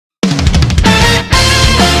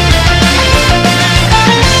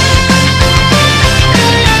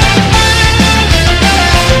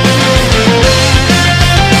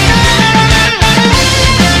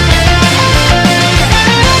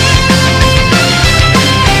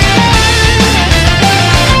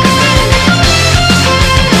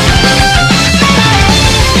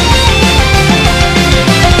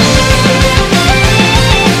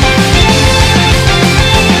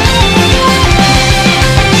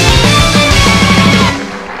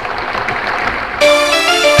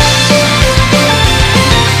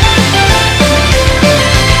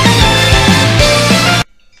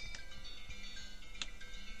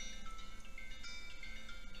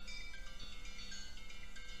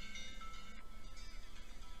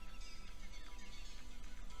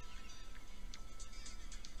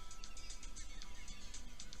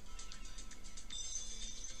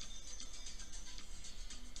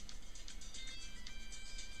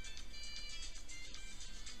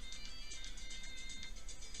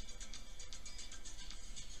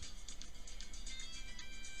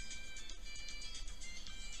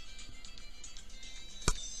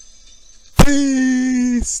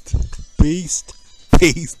Beast. Beast.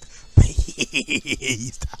 Beast.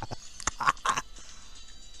 Beast.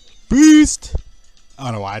 Beast. I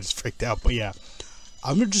don't know why I just freaked out, but yeah.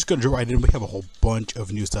 I'm just gonna jump right in. We have a whole bunch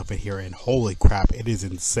of new stuff in here, and holy crap, it is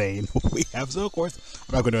insane what we have. So, of course,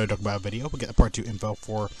 I'm not gonna talk about a video. We'll get the part 2 info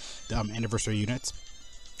for the anniversary units.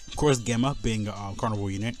 Of course, Gamma being a Carnival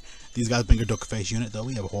unit. These guys being a Dokkanfest unit, though.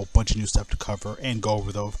 We have a whole bunch of new stuff to cover and go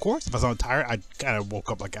over, though, of course. If I sound tired, I kind of woke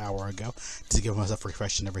up like an hour ago to give myself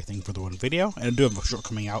refreshed and everything for the one video. And I do have a short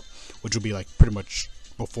coming out, which will be like pretty much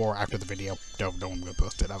before or after the video. Don't I'm gonna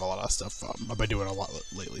post it. I have a lot of stuff. I've been doing a lot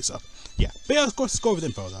lately, so yeah. But yeah, of course, let's go over the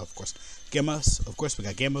info, though. Of course, Gammas. Of course, we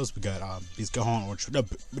got Gammas. We got Beast Gohan Orange. No,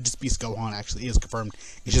 just Beast Gohan actually is confirmed.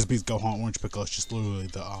 It's just Beast Gohan Orange Pickle. It's just literally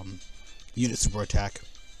the unit super attack.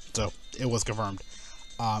 So it was confirmed.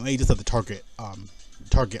 And you just have the target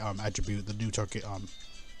attribute, the new target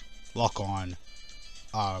lock on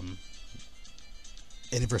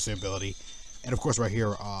anniversary ability, and of course right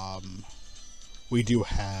here we do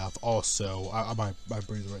have also my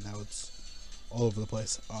brains right now, it's all over the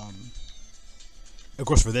place. Of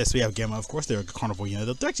course for this we have Gamma. Of course they're a Carnival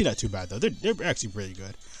unit. They're actually not too bad though. They're actually really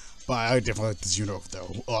good. But I definitely like this unit though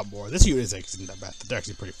a lot more. This unit is actually not that bad. They're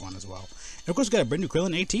actually pretty fun as well. And of course we got a brand new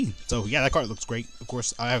Krillin 18. So yeah, that card looks great. Of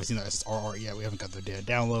course I haven't seen the SSRR yet. We haven't got the data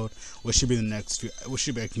download, which should be the next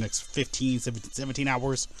next 15, 17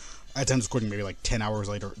 hours. I tend to recording maybe like 10 hours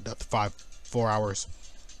later, up to 4 hours.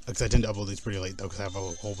 Because I tend to upload these pretty late though, because I have a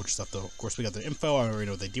whole bunch of stuff though. Of course we got the info. I already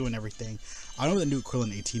know what they do and everything. I don't know what the new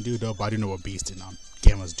Krillin 18 do though, but I do know what Beast and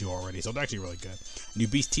Gammas do already, so they're actually really good. New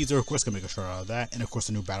Beast teaser, of course, gonna make a short out of that, and of course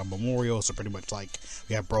the new Battle Memorial. So pretty much like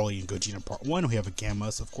we have Broly and Gogeta Part 1. We have a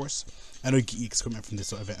Gammas, of course. I know you get EX equipment from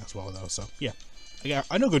this event as well though, so yeah.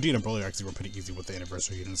 I know Gogeta and Broly actually were pretty easy with the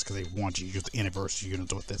anniversary units because they want you to use the anniversary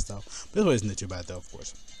units with this though. But this one isn't too bad though, of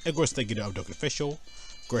course. And of course, thank you to Dokkan Official.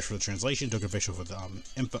 Great for the translation, Dokkan Official for the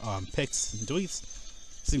pics and tweets.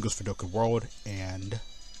 Same goes for Dokkan World and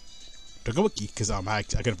Dokkan Wiki, because I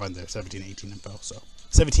couldn't find the 17 and 18 info. So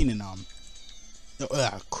 17 and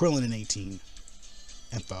Krillin and 18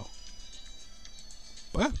 info.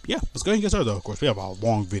 But yeah, let's go ahead and get started though. Of course, we have a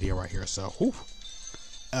long video right here, so whew.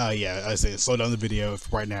 Yeah, I say slow down the video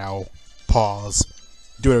right now. Pause.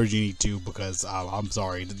 Do whatever you need to, because I'm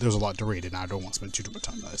sorry, there's a lot to read and I don't want to spend too much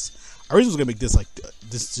time on this. I originally was gonna make this like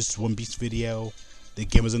this just one Beast video, the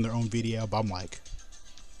Gammas in their own video, but I'm like,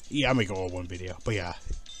 yeah, I'll make it all one video. But yeah,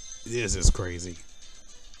 this is crazy.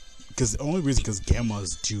 Because the only reason, because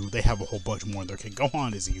Gammas they have a whole bunch more in their kit.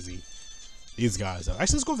 Gohan is easy. These guys,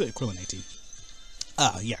 actually, let's go for the Krillin 18.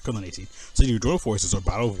 Yeah, Krillin 18. So you Dual Forces or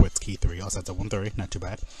Battle of Wits Key 3. Also, that's at 130. Not too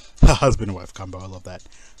bad. Husband and wife combo. I love that.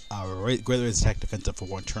 Greater is attack defensive for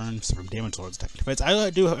 1 turn. So from damage towards attack defense. I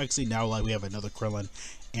do actually now like we have another Krillin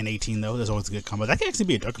and 18 though. There's always a good combo. That can actually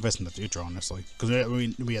be a Dokkanfest in the future, honestly. Because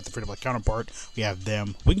we have the Freedom like counterpart. We have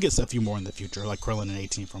them. We can get a few more in the future, like Krillin and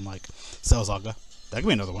 18 from like Cell Saga. That could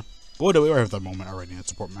be another one. But we already have that moment already in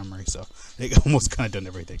support memory, so they almost kind of done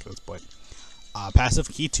everything at this point. Passive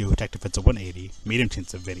Key 2, attack defense of 180, medium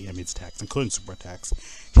chance of evading enemies' attacks, including super attacks,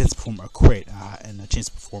 chance to perform a crit, and a chance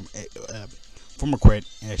to perform a crit,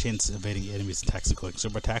 and a chance of evading enemies' attacks, including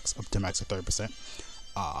super attacks, up to max of 30%.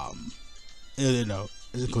 No,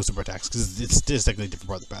 it includes super attacks, because it's technically a different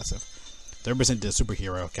part of the passive. 30% to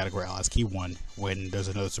superhero category allies, Key 1, when there's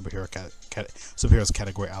another superhero's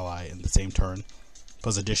category ally in the same turn,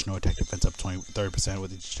 plus additional attack defense up 30%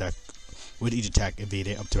 with each attack. With each attack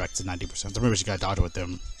evaded up to max to 90%. So remember, you gotta dodge with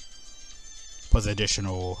them. Plus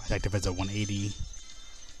additional attack defense at 180.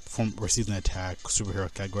 Receives an attack,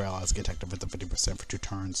 superhero category allies get attack defense of 50% for 2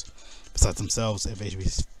 turns. Besides themselves, if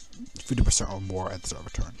HP 50% or more at the start of a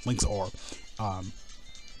turn. Links or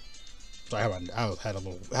so I had a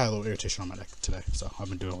little irritation on my neck today, so I've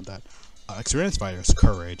been doing with that. Experience fighters,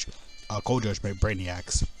 courage, cold judgment,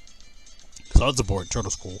 brainiacs, solid support, turtle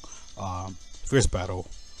school, fierce battle.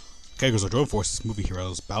 Categories are Drone Forces, Movie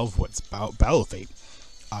Heroes, Battle of Wits, Battle of Fate,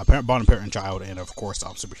 Parent Bond, Parent and Child, and of course,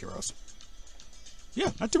 superheroes. Yeah,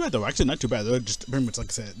 not too bad though. Actually, not too bad. They're just pretty much like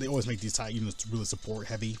I said. They always make these type units really support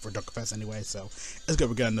heavy for Dokkanfest anyway. So it's good.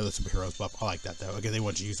 We got another superheroes buff. I like that though. Again, they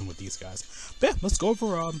want you to use them with these guys. But yeah, let's go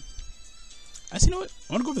over. Actually, you know what?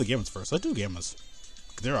 I want to go over the Gammas first. Let's do Gammas.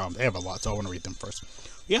 They have a lot, so I want to read them first.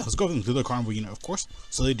 Yeah, let's go over them. Do the Carnival unit, of course.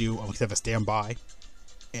 So they do. They have a standby,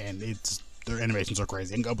 and their animations are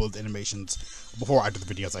crazy. I can upload the animations before I do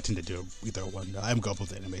the videos. I tend to do either one. I haven't uploaded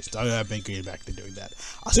the animations. I've been getting back to doing that.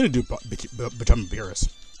 I should do Become Beerus.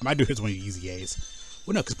 I might do his one of the easy A's.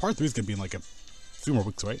 Well, no, because part 3 is gonna be in like 3 more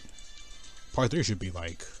weeks, right? Part 3 should be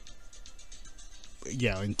like,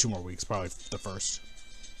 yeah, in 2 more weeks, probably the 1st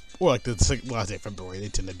or like the last day of February, they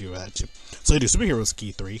tend to do that too. So they do superheroes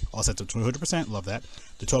key 3, all sets up 200%, love that.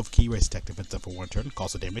 The 12 key raises attack defensive for 1 turn,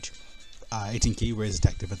 cost of damage. 18 key raises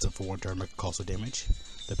attack defensive for 1 turn, make a cost of damage.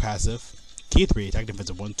 The passive key 3 attack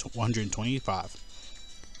defensive 125.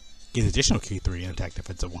 Gains additional key 3 and attack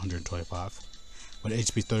defensive 125. When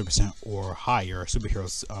HP 30% or higher,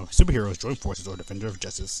 superheroes join forces or defender of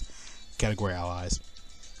justice category allies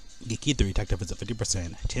get key 3 attack defensive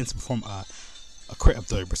 50%. Chance to perform a crit of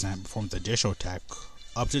 30%. Performs additional attack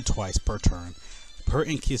up to twice per turn. Per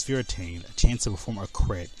key sphere attained, a chance to perform a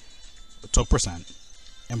crit 12%.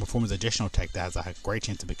 And performs additional attack that has a great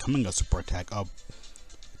chance of becoming a super attack up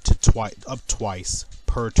twice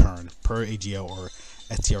per turn per AGL or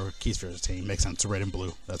STR key sphere attained. Makes sense. Red and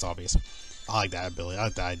blue. That's obvious. I like that ability. I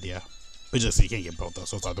like that idea. But just you can't get both though,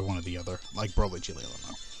 so it's either one or the other. Like Broly Chile, I don't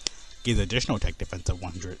know. Gains additional attack defense of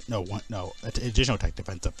 100. Additional attack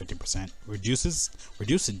defense of 50%. Reduces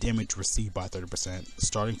damage received by 30%,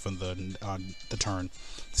 starting from the turn.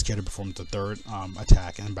 This character performs the third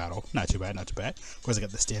attack in battle. Not too bad, not too bad. Of course, I got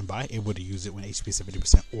the standby, able to use it when HP is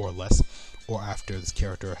 50% or less, or after this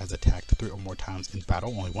character has attacked 3 or more times in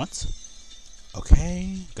battle, only once.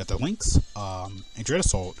 Okay, got the links. Dread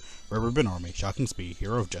Assault, Red Ribbon Army, Shocking Speed,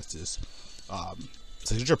 Hero of Justice,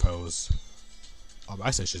 Signature Pose.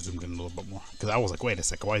 I should zoom in a little bit more, because I was like, wait a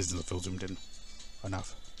second, why doesn't it feel zoomed in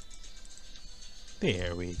enough?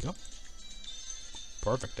 There we go.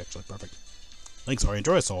 Perfect, actually, perfect. Links are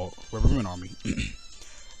Dread Assault, Red Ribbon Army,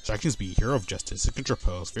 Shocking Speed, Hero of Justice, Signature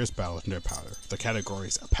Pose, Fierce Battle, Legendary Powder. The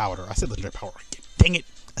categories are Powder. I said Legendary Powder again. Dang it!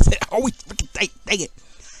 I said always freaking dang it!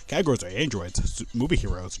 Categories are androids, movie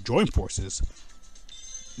heroes, join forces,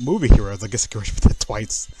 movie heroes. I guess I can repeat that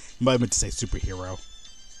twice. You might have meant to say superhero.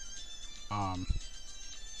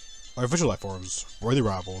 Artificial life forms, worthy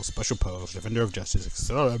rivals, special pose, defender of justice,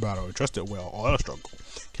 accelerated battle, trusted will, all out struggle,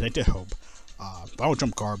 connected hope, final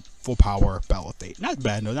jump card, full power, battle of fate. Not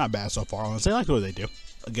bad, no, not bad so far. Honestly, I like what they do.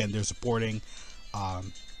 Again, they're supporting.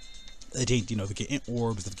 They take, they get int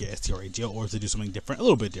orbs, they get STR AGL orbs, they do something different, a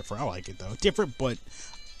little bit different. I like it though, different, but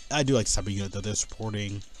I do like this type of unit that they're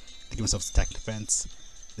supporting. They give themselves attack defense.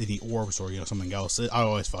 They need orbs or something else. I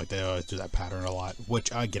always feel like they always do that pattern a lot,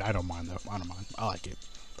 which I don't mind though. I don't mind. I like it.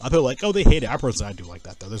 I feel like, oh, they hate it. I personally do like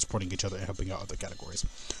that though. They're supporting each other and helping out other categories.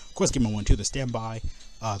 Of course, game 1, 2, the standby.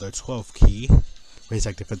 They're 12 key. Raise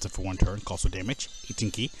attack defensive for 1 turn, cost of damage. 18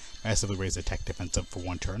 key. Massively raise attack defensive for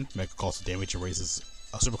 1 turn. Make a cost of damage and raises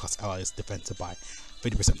a superclass allies defensive by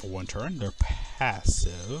 50% for 1 turn. They're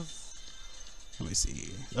passive. Let me see.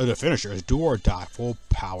 The finisher is do or die, full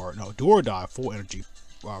power. No, do or die, full energy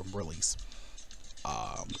release.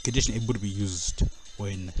 Condition able to be used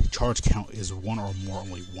when charge count is 1 or more,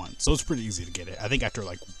 only 1. So it's pretty easy to get it. I think after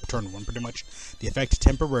like turn 1 pretty much. The effect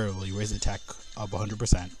temporarily raises attack of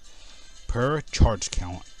 100% per charge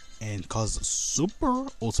count and causes super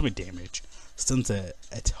ultimate damage. Stuns a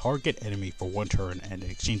target enemy for 1 turn and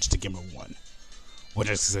exchanges to game of 1. Which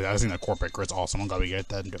I think that corporate crit's awesome. I'm glad we get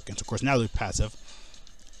that in Dokkan. So of course now they're passive.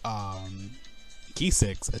 Key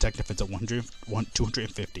 6, attack defense of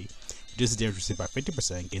 250. Reduces damage received by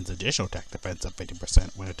 50%. Gains additional attack defense of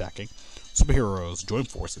 50% when attacking. Superheroes, join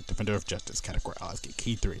forces, defender of justice, category allies get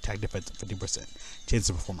key 3, attack defense of 50%. Chance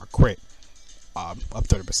to perform a crit up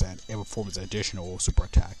 30%. And performs an additional super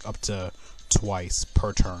attack up to twice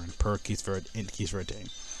per turn per key sphere attained.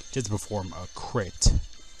 Chance to perform a crit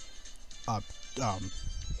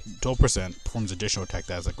 12%. Performs additional attack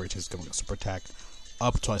that has a great chance of becoming a super attack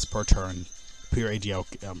up twice per turn. Pure AGL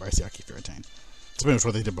STR key sphere attained. It's pretty much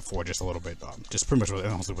what they did before, just a little bit. Just pretty much what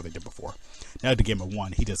they did before. Now to game of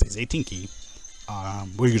 1, he does his 18 key.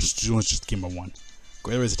 We're just game of 1.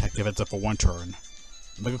 Greater is attack defensive for 1 turn.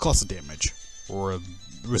 Make a cost of damage. Or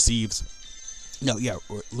receives. No, yeah,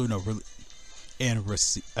 I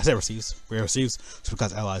said receives. Where receives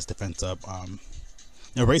superclass allies defense up.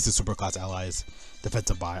 Raises superclass allies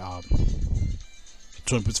defensive by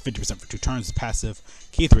 50% for 2 turns. Passive.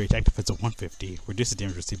 Key 3 attack defense of 150. Reduces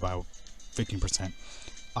damage received by 15%.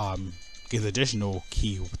 Gives additional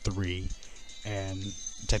key 3 and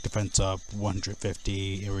attack defense up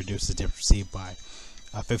 150. It reduces damage received by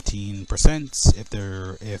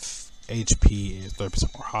 15%. If HP is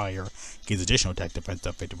 30% or higher, gives additional attack defense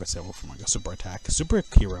up 50% from like a super attack.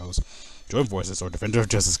 Superheroes, join forces, or defender of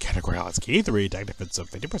justice category allies. Key 3 attack defense up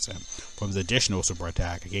 50% from the additional super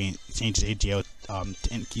attack. Again, changes AGL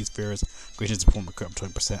to end key spheres. Great chance to perform a crit up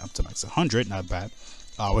 20% up to max 100. Not bad.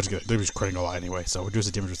 Which is good. They're just critting a lot anyway. So reduce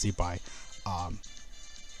the damage received by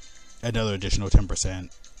another additional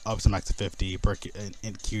 10% up to max of 50 per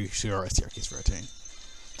in Q or STR keys for attain.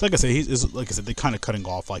 So like I said, they're kind of cutting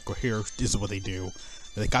off. Like, well, here, this is what they do.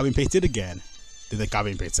 Then they copy and paste it again. Then they copy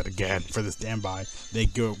and paste it again for the standby. They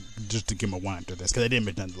go just to give him a 1 after this, because they didn't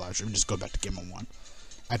make the live stream. Just go back to give him a 1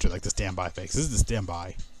 after like the standby phase. This is the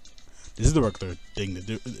standby. This is the regular thing,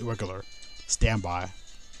 the regular standby,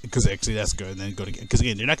 because actually that's good. And then go to, because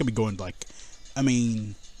again, you're not gonna be going like, I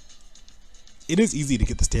mean, it is easy to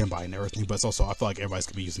get the standby and everything, but it's also, I feel like everybody's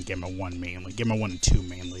gonna be using Gamma 1 mainly, Gamma 1 and 2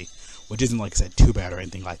 mainly, which isn't, like I said, too bad or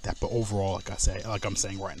anything like that. But overall, like I'm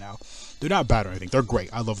saying right now, they're not bad or anything. They're great.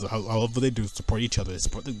 I love what they do, support each other, they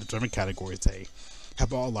support the different categories. They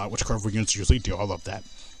help out a lot, which Carnival units usually do. I love that.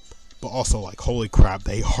 But also, like, holy crap,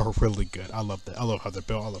 they are really good. I love that. I love how they're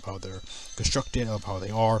built. I love how they're constructed. I love how they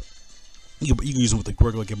are. You can use them with the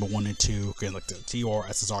regular Gamma 1 and 2, create like the TR,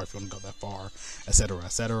 SSR if you want to go that far, etc.,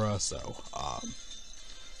 etc. So,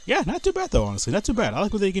 yeah, not too bad though, honestly. Not too bad. I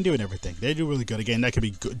like what they can do and everything. They do really good. Again, that could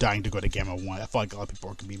be dying to go to Gamma 1. I feel like a lot of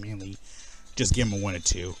people can be mainly just Gamma 1 and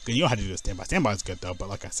 2. You don't have to do the standby. Standby is good though, but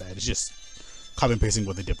like I said, it's just copy and pasting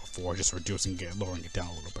what they did before, just reducing it, lowering it down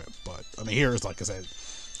a little bit. But, I mean, here is, like I said,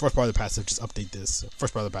 first part of the passive, just update this.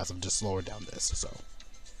 First part of the passive, just lower down this. So,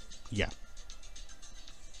 yeah.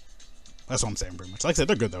 That's what I'm saying pretty much. Like I said,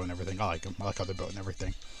 they're good though and everything. I like them. I like how they're built and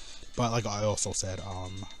everything. But like I also said, let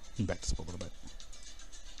me back this up a little bit.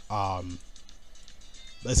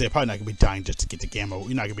 Let's say you're probably not gonna be dying just to get the Gamma.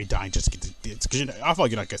 You're not gonna be dying just to get the, because I feel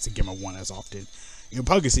like you're not gonna see Gamma 1 as often. You'll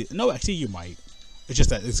probably see, no, actually you might. It's just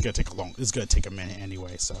that it's gonna take it's gonna take a minute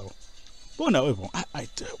anyway. So, well, no, it won't.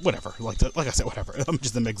 Whatever. Like I said, whatever. I'm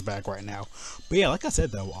just a mixed bag right now. But yeah, like I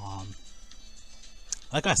said though,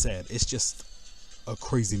 like I said, it's just a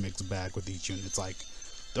crazy mixed bag with these units. Like,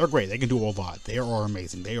 they're great. They can do a lot. They are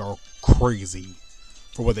amazing. They are crazy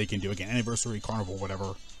for what they can do. Again, anniversary, carnival,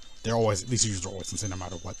 whatever. They're always, these units are always insane no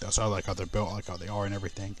matter what though. So I like how they're built. I like how they are and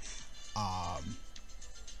everything. But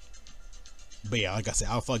yeah, like I said,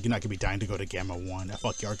 I feel like you're not gonna be dying to go to Gamma 1. I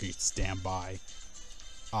feel like you are gonna stand by.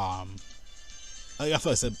 I feel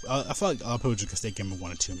like a lot of people just gonna stay Gamma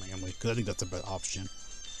 1 and 2 mainly, because I think that's the best option.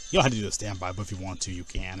 You don't have to do a standby, but if you want to, you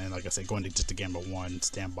can. And like I said, going to just a Gamma 1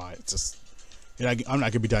 standby, it's just, I'm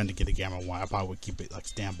not gonna be dying to get a Gamma 1. I probably would keep it like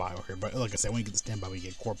standby over here. But like I said, when you get the standby, we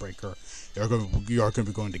get Core Breaker. You are gonna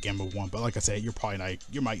be going to Gamma 1. But like I said, you're probably not.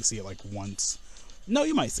 You might see it like once. No,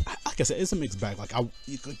 you might. Like I said, it's a mixed bag. Like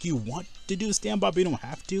you want to do a standby, but you don't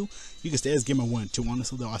have to. You can stay as Gamma 1 and 2.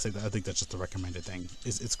 Honestly, though, I think that's just the recommended thing.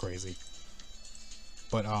 It's crazy.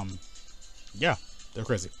 But yeah, they're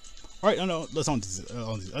crazy. All right, no, let's on these.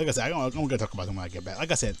 Like I said, I'm gonna talk about them when I get back.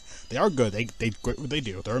 Like I said, they are good. They great what they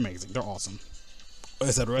do. They're amazing. They're awesome,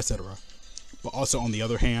 etc., etc. But also on the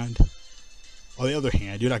other hand, you're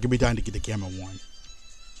not gonna be dying to get the Gamma 1.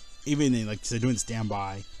 Even in, like I said, doing the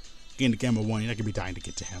standby, getting the Gamma 1, you're not gonna be dying to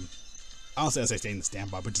get to him. I don't say stay in the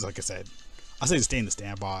standby, but just like I said, I say stay in the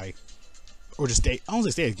standby, or just stay. I don't say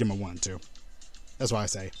stay at Gamma 1 and 2. That's why I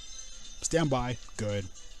say standby, good.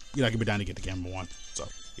 You're not gonna be dying to get the Gamma 1. So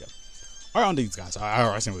yeah. Alright, on these guys.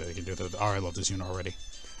 I see what they can do. I already love this unit already.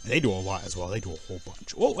 And they do a lot as well. They do a whole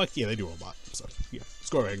bunch. Well, like, yeah, they do a lot. So, yeah. Let's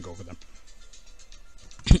go ahead and go over them.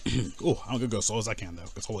 Oh, I'm gonna go as slow as I can, though,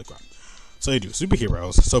 because holy crap. So, they do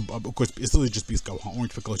superheroes. So, of course, it's literally just Beast Gohan.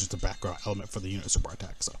 Orange Piccolo is just a background element for the unit super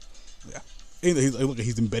attack. So, yeah. And look,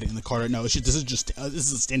 he's embedded in the card right now. This is a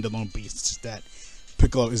standalone beast. It's just that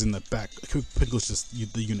Piccolo is in the back. Piccolo's just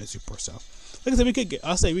the unit super, so. Like I said,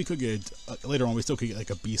 we could get later on. We still could get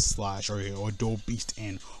like a beast slash or a dual beast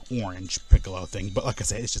and orange Piccolo thing. But like I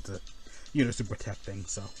said, it's just a super attack thing.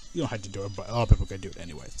 So you don't have to do it, but a lot of people can do it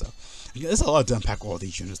anyway. So yeah, there's a lot to unpack all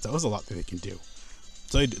these units. Though. There's a lot that they can do.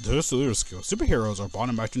 So their skills: superheroes are Bond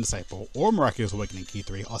and Marching Disciple or Miraculous Awakening Key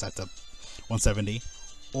 3, all sets up 170,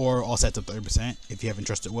 or all sets up 30% if you have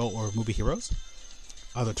Entrusted Will or Movie Heroes.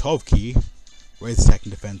 The 12 key, raise attack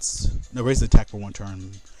and defense. No, raise the attack for 1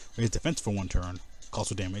 turn. Raise defense for 1 turn,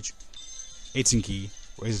 colossal damage. 18 key,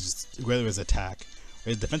 raise attack,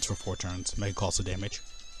 raise defense for 4 turns, mega colossal damage.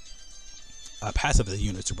 Passive of the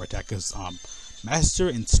unit super attack is Master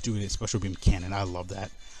and Student Special Beam Cannon. I love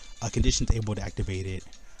that. Conditions able to activate it.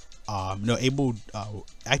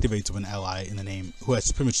 Activates when an ally in the name who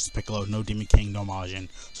has pretty much just Piccolo, no Demon King, no Majin,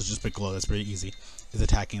 so it's just Piccolo. That's pretty easy. Is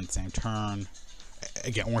attacking at the same turn.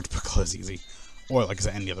 Again, Orange Piccolo is easy. Or like I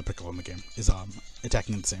said, any other Piccolo in the game is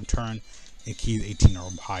attacking in the same turn, and keys 18 or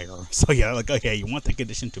higher. So yeah, like okay, you want that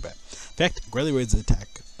condition? Too bad. In fact, greatly raises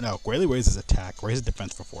attack. No, greatly raises attack, raises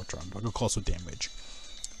defense for 4 turns. Go colossal damage.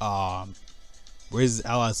 Raises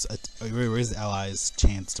allies'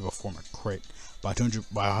 chance to perform a crit by 200.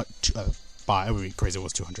 It would be crazy. It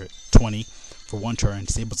was 220 for 1 turn.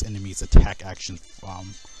 Disables enemies' attack action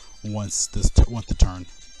within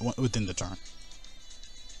the turn.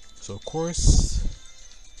 So of course,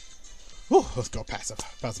 Whew, let's go passive.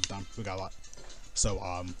 Passive time. We got a lot. So,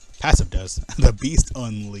 passive does the Beast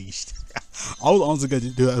Unleashed. I was honestly going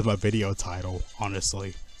to do that as my video title,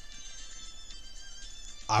 honestly.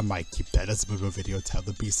 I might keep that as a video title,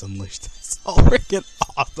 the Beast Unleashed. So freaking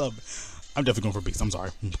awesome. I'm definitely going for Beast. I'm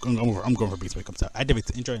sorry. I'm going for Beast when it comes out. Activate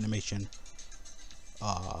the intro animation.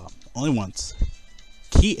 Only once.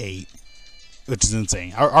 Key 8, which is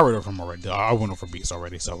insane. I read it from already. I went over Beast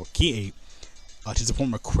already. So, Key 8, to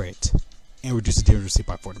perform a crit and reduce the damage received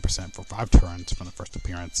by 40% for 5 turns from the first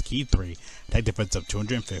appearance. Key 3, attack defense of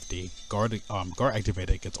 250. Guard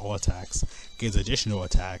activated gets all attacks. Gains additional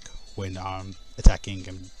attack when attacking,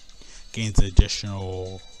 and gains an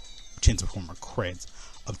additional chance to perform a crit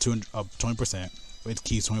of 20% with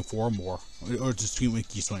keys 24 or more, or just with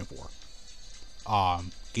keys 24.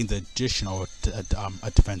 Gains additional a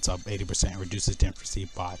defense of 80%, reduces damage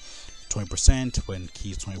received by 20% when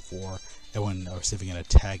keys 24, and when receiving an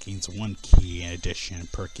attack gains 1 key in addition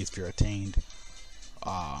per key sphere attained.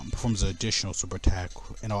 Performs an additional super attack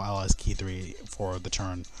and all allies key 3 for the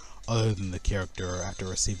turn other than the character after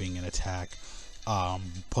receiving an attack,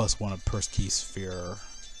 plus 1 per key sphere.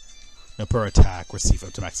 No, per attack received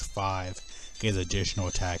up to max 5. Gains additional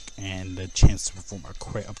attack and the chance to perform a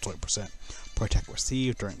crit up to 20% per attack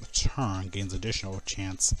received during the turn. Gains additional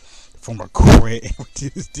chance to perform a crit and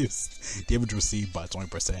reduce damage received by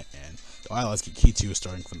 20%. And the allies get key 2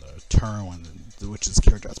 starting from the turn when which is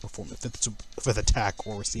character has performed the 5th attack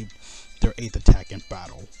or received their 8th attack in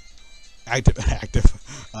battle. Active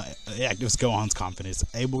Gohan's confidence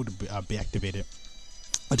able to be activated.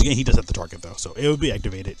 Once again, he does have the target though, so it will be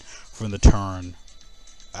activated from the turn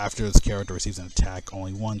after his character receives an attack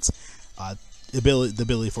only once. The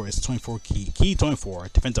ability for his 24 key 24,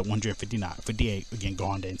 defense at 158, again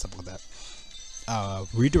Gohan Day and stuff like that.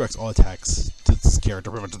 Redirects all attacks to this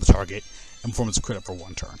character to the target and performs a crit for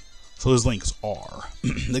 1 turn. So his links are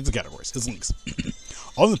the categories. His links: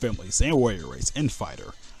 All in the Family, Saiyan Warrior Race, and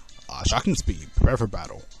Fighter, Shocking Speed, Prepare for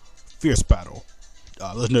Battle, Fierce Battle,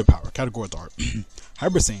 Legendary Power. Categories are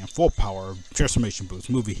Hyper Saiyan, Full Power, Transformation Boost,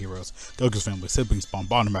 Movie Heroes, Goku's Family, Siblings Spawn,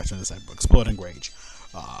 Bottom Match in the Cyber, Exploding Rage,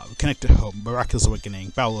 Connected Hope, Miraculous Awakening,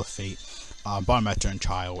 Battle of Fate, Bottom Matcher and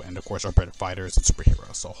Child, and of course our Predator Fighters and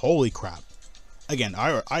Superheroes. So holy crap. Again,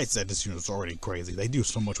 I said this unit is already crazy. They do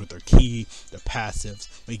so much with their key, their passives.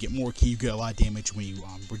 When you get more key, you get a lot of damage. When you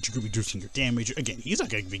reducing your damage. Again, he's not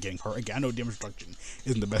going to be getting hurt. Again, I know damage reduction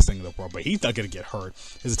isn't the best thing in the world, but he's not going to get hurt.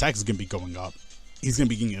 His attacks is going to be going up. He's going to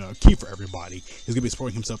be getting a key for everybody. He's going to be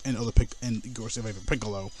supporting himself and other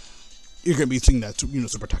Piccolo. You're going to be seeing that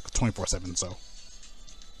super attack 24/7. So,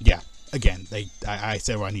 yeah. Again, I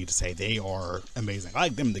said what I need to say. They are amazing. I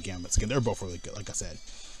like them in the Gambits. Again, they're both really good. Like I said.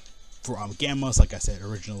 For Gammas, like I said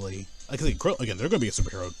originally, like I said, again, they're gonna be a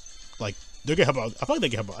superhero. Like they're gonna have. I feel like they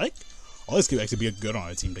can have. Like all this could actually be good on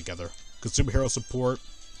a team together. Cause superhero support.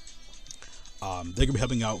 They're gonna be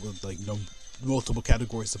helping out with like multiple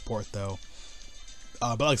category support though.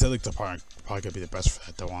 But like I said, like they're probably gonna be the best for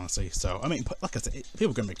that though, honestly. So I mean, like I said, people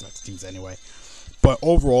are gonna make that teams anyway. But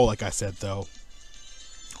overall, like I said,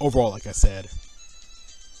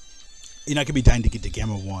 you're not gonna be dying to get to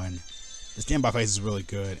Gamma 1. The standby phase is really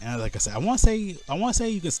good, and like I said, I want to say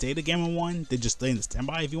you can stay to Gamma 1. Then just stay in the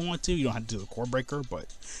standby if you want to. You don't have to do the core breaker, but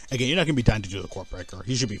again, you're not gonna be dying to do the core breaker.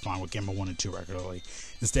 You should be fine with Gamma 1 and 2 regularly.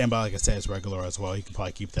 The standby, like I said, is regular as well. You can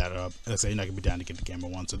probably keep that up. Like I said, you're not gonna be dying to get to Gamma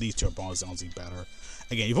 1, so these two are bonus zones better.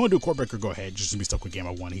 Again, if you want to do a core breaker, go ahead. Just be stuck with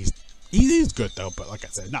Gamma 1. He's good though, but like I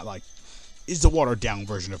said, not like it's the watered down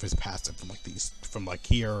version of his passive from like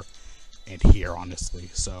here and here, honestly.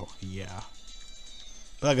 So yeah.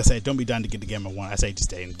 But like I said, don't be dying to get to Gamma 1. I say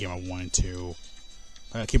just stay in Gamma 1 and 2.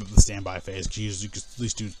 Keep up the standby phase. You can at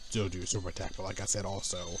least still do super attack. But like I said,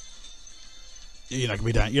 also you're not gonna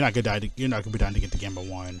be dying. You're not gonna be dying to get to Gamma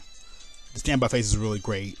 1. The standby phase is really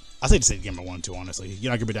great. I say just stay to Gamma 1 and 2. Honestly,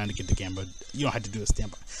 you're not gonna be dying to get to Gamma. You don't have to do the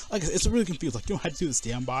standby. Like I said, it's really confused. Like you don't have to do the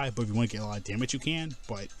standby, but if you want to get a lot of damage, you can.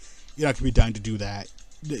 But you're not gonna be dying to do that.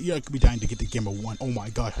 You're not gonna be dying to get to Gamma 1. Oh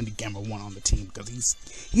my God, I need Gamma 1 on the team because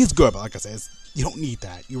he's good. But like I said, you don't need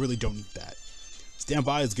that. You really don't need that.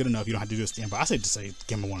 Standby is good enough. You don't have to do a standby. I say just say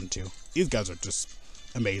Gamma 1 and 2. These guys are just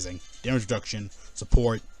amazing. Damage reduction,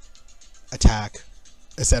 support, attack,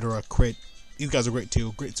 etc. Crit. These guys are great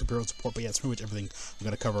too. Great superhero support. But yeah, it's pretty much everything I'm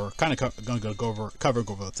gonna cover. Gonna go over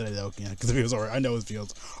today though. Yeah, because the video's already. I know his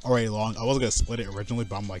video's already long. I wasn't gonna split it originally,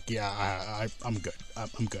 but I'm like, yeah, I'm good.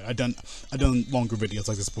 I'm good. I've done longer videos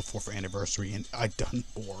like this before for anniversary, and I've done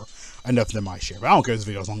more enough than my share. But I don't care if this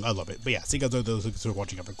video is long. I love it. But yeah, see you guys later. Those who are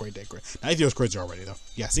watching, have a great day. Now, if you're crazy already though.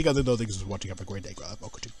 Yeah, see you guys later. Those who are watching, have a great day.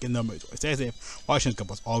 Get them. Stay safe. Watching the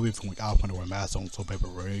couple all week from out when we're mass on so paper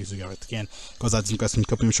really so you guys can. Because I think some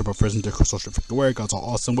company shop first and crystal strip for wear. Guys, all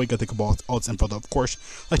awesome. We got to think about all this info though. Of course,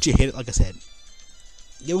 let you hate it. Like I said,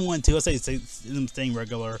 give them one too. Let's say them staying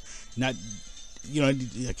regular, not. You know,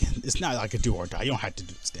 it's not like a do or die. You don't have to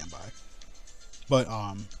do standby. But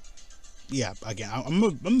yeah. Again, I'm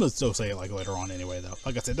gonna still say it like later on anyway. Though,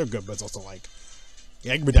 like I said, they're good, but it's also like,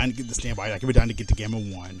 yeah, I can be down to get the standby. I can be down to get the game of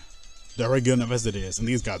 1. They're already good enough as it is, and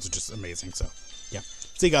these guys are just amazing. So yeah,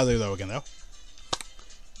 see you guys later though. Again though,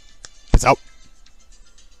 peace out.